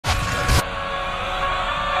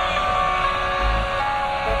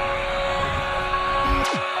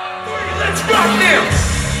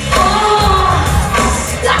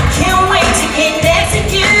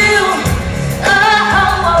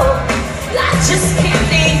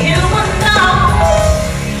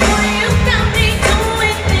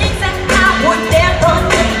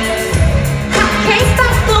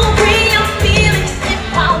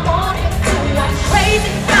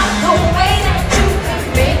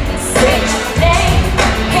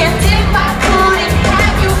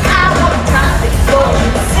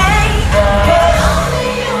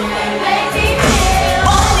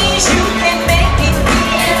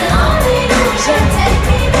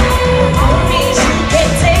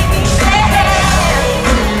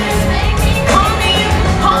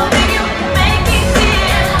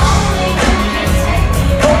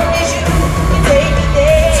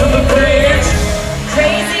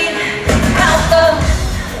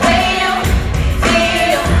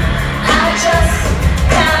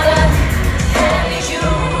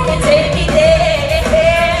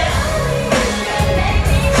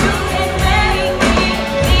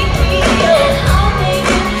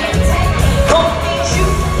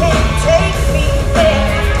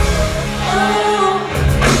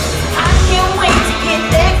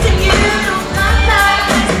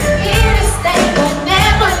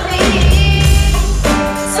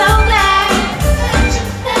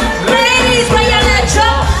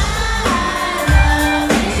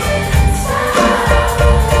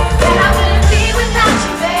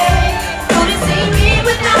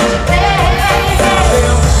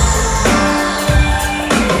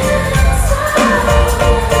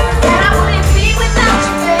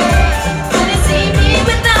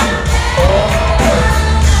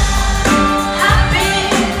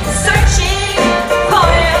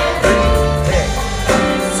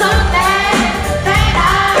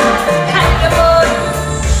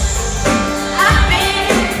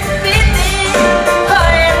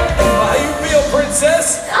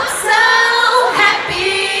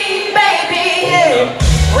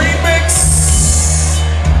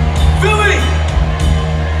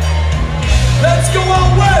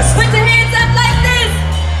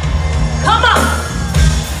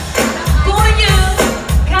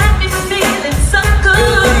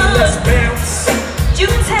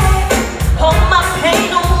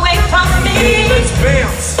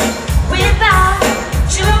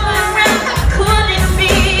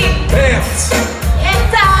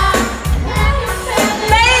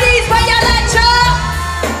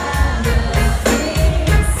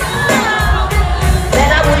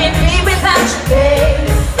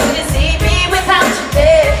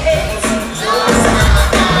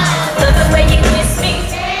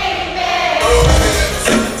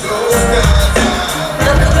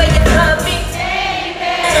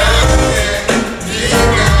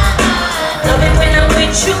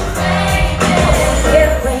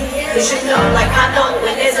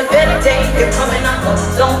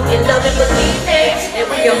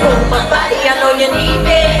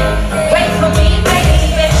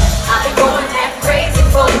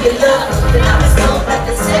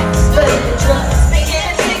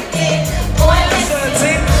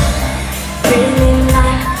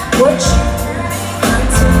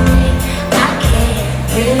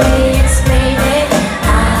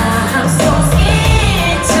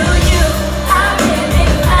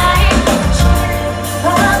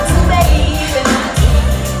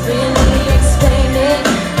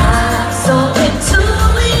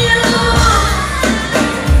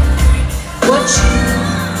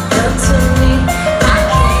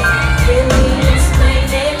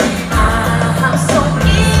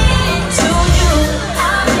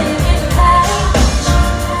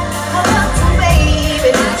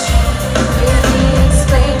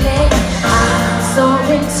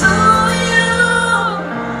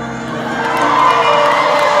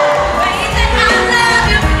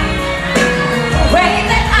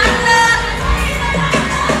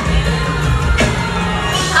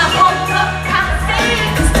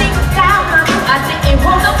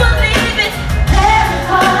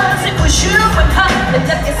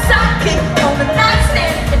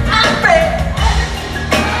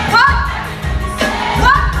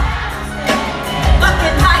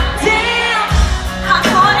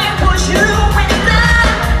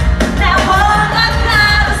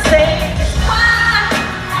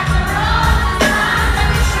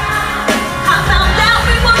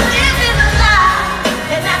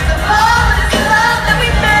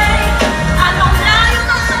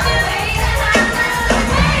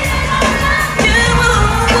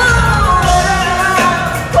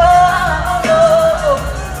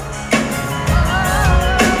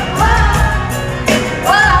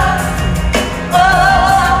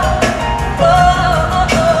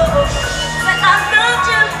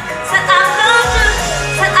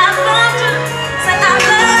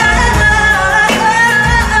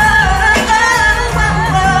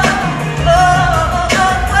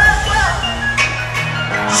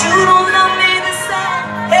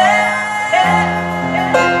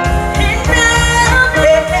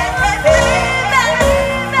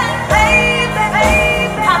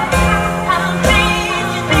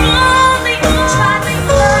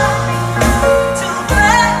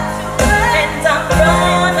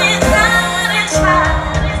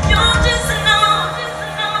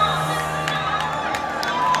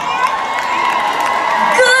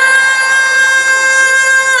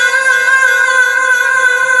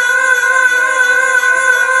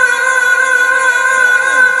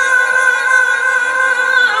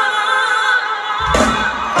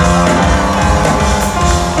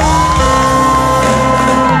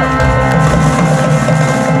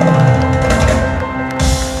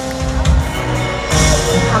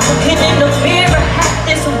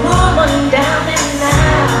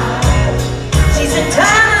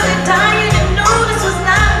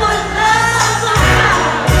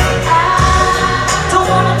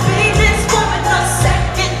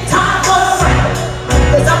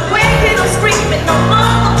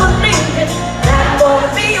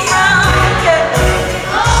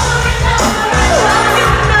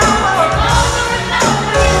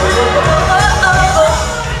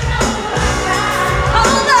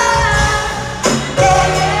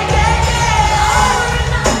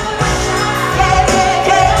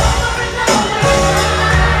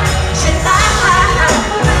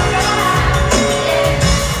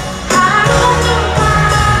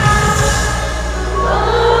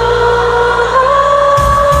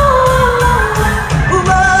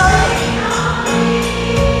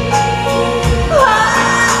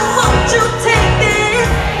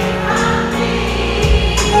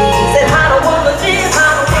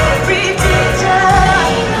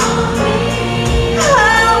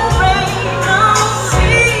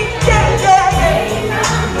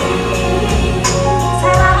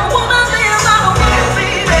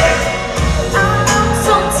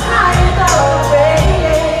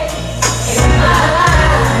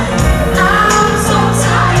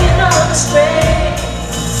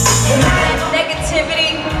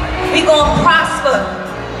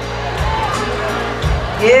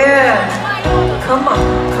Yeah. Come on,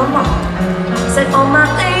 come on. Said all my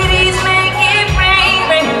ladies make it rain,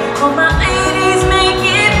 rain. All my ladies make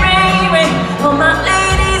it rain, rain. All my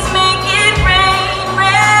ladies make it rain,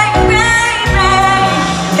 rain, rain, rain.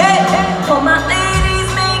 Hey, all my ladies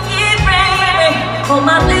make it rain, rain. All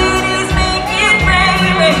my ladies make it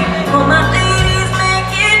rain, rain. All my ladies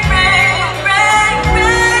make it rain, rain,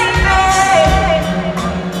 rain, rain.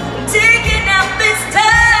 Taking out this time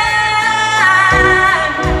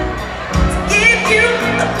to give you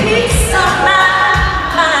a piece of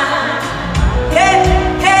mind. Hey,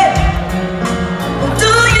 hey. Who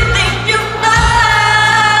do you think you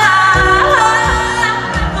are?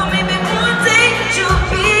 Or maybe one day you'll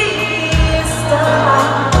be a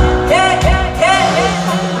star. Hey, hey, hey.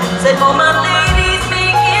 Said all my ladies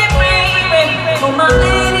make it rain, rain. All my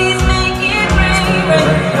ladies make it rain,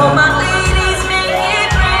 rain. All my ladies make it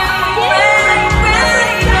rain, rain,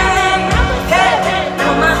 rain, rain. Hey,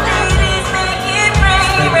 all my ladies make it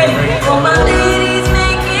rain, rain. All my ladies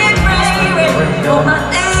make it rain, rain. All my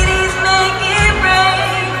ladies make it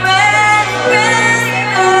rain, rain, rain,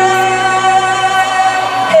 rain.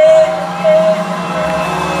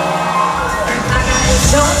 I got the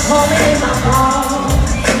jones homing in my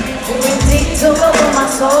bones, moving deep took over my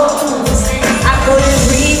soul. I couldn't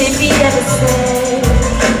breathe if he ever said,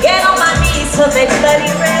 get on my knees to make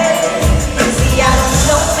bloody red. See, I don't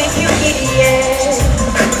know if you get it yet.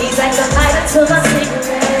 He's like a lighter to my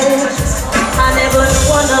cigarette. I never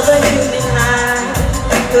knew another human life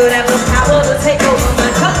could have the power to take over my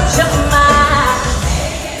culture, mind.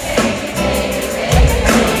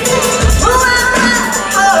 Ooh, oh,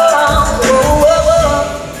 oh, oh, oh.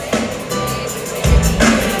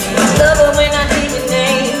 Love it when I hear your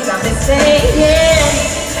name. I've been saying, yeah.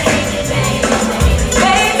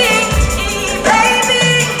 Baby, baby.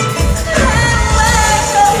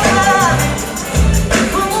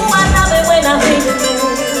 Ooh, I love it when I hear your name.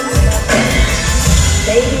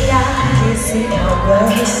 Baby, I can see no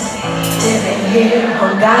words. Living here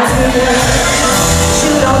on God's earth.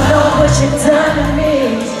 You don't know what you've done to me.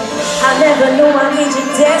 I never knew I need you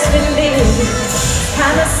desperately.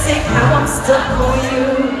 Kinda sick how I'm stuck on you,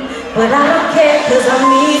 but I don't care cause I'm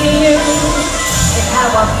needing you. And how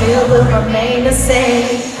I feel will remain the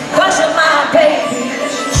same. Cause you're my baby.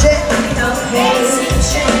 Okay.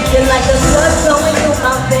 You're like the blood flowing through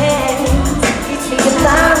my veins. Keeps me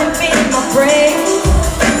alive and feeding my brain.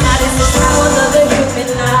 Now this is how another human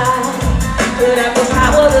life could have the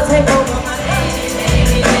power to take over my life.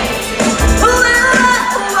 Ooh, oh,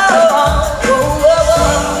 oh, oh, oh, oh.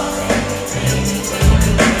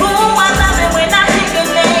 Ooh, I love it when I hear your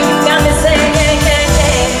name. Got me saying, yeah, yeah,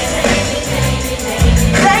 yeah.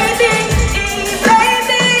 Baby,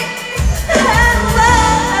 baby. Oh,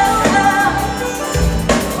 oh,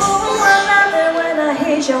 oh. Ooh, I love it when I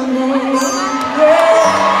hear your name. Yeah.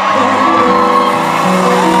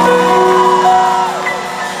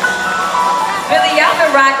 Really, y'all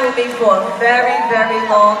been rocking with me for a very, very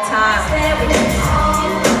long time.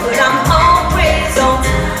 But I'm always on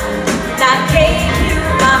time. And I gave you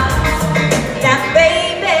my, that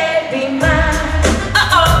baby be mine.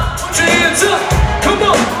 Put your hands up, come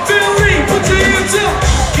on, Philly, put your hands up.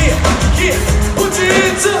 Yeah, yeah, put your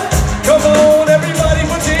hands up. Come on, everybody,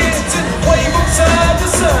 put your hands up. Wave them side to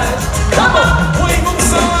side. Come on, wave them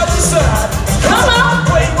side to side. Come on,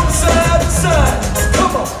 wave them side to side.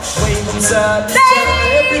 Come on, wave them side to side.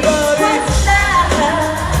 Everybody. What's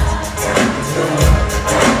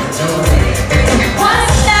love?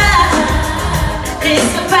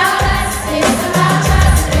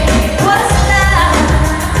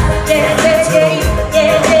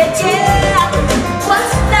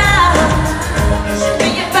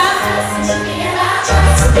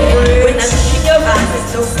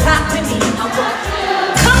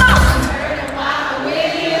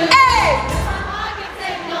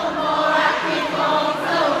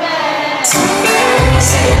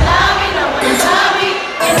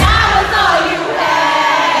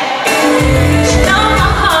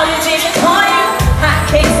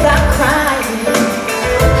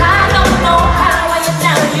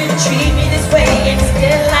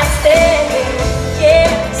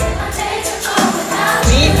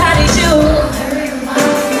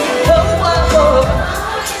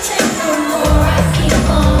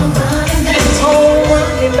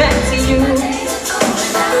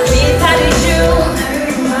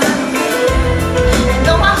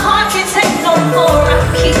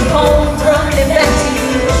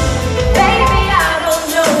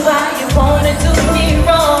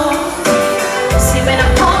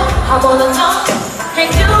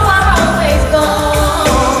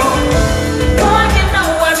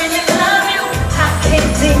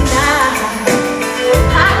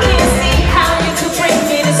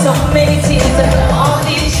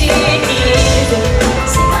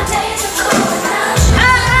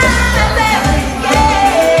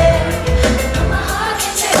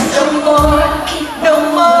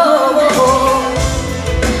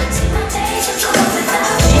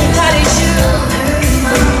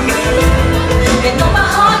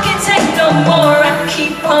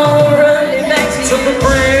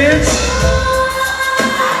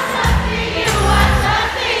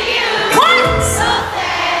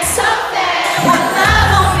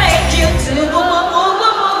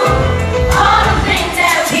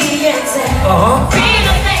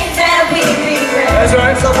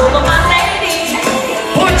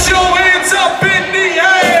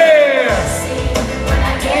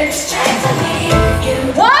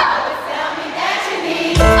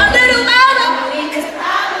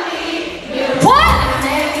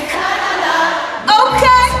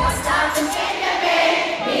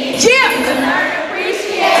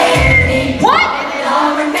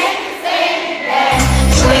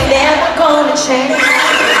 change.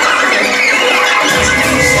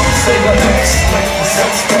 Say the next, make the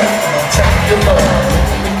sex back, tap your love.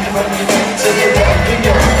 Till you're rocking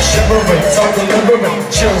your shivering, so delivering,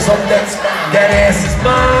 chills on that spine. That ass is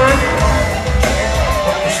mine.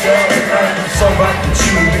 So right with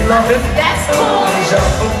you, you love it? That's cool. Deja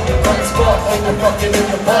vu, right spot, on the fucking in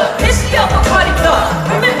the park. It's your party thought.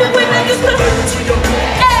 Remember when I used to to your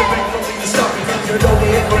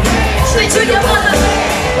straight to your mother.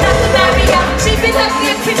 Not to marry out. She been lucky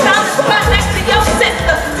and kicked out the spot next to your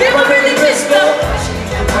sister. Never really missed her.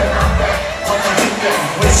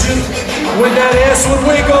 When that ass would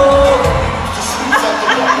wiggle.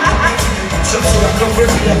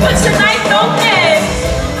 But tonight, don't end.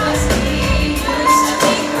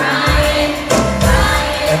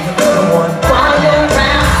 And another one. While you're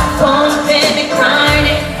around, bumping and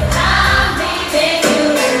grinding, I'm leaving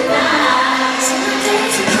you tonight.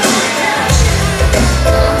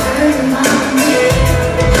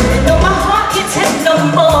 No, my heart can't take no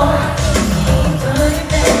more.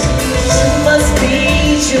 You must be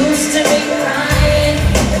used to me crying.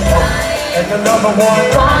 And another one.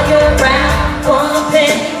 While you're around,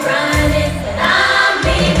 bumping and grinding, I'm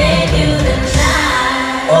leaving you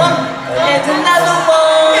tonight. And another one.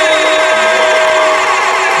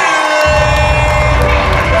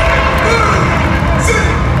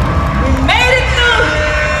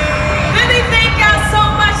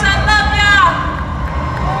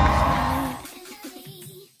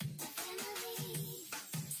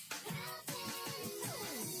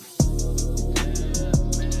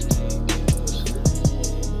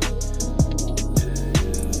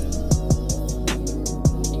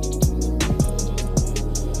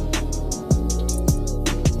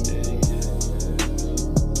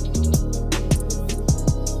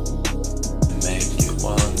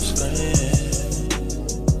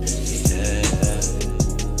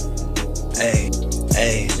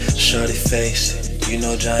 You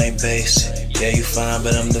know giant basic. Yeah, you fine,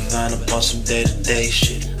 but I'm divine up on some day-to-day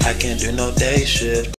shit. I can't do no day shit.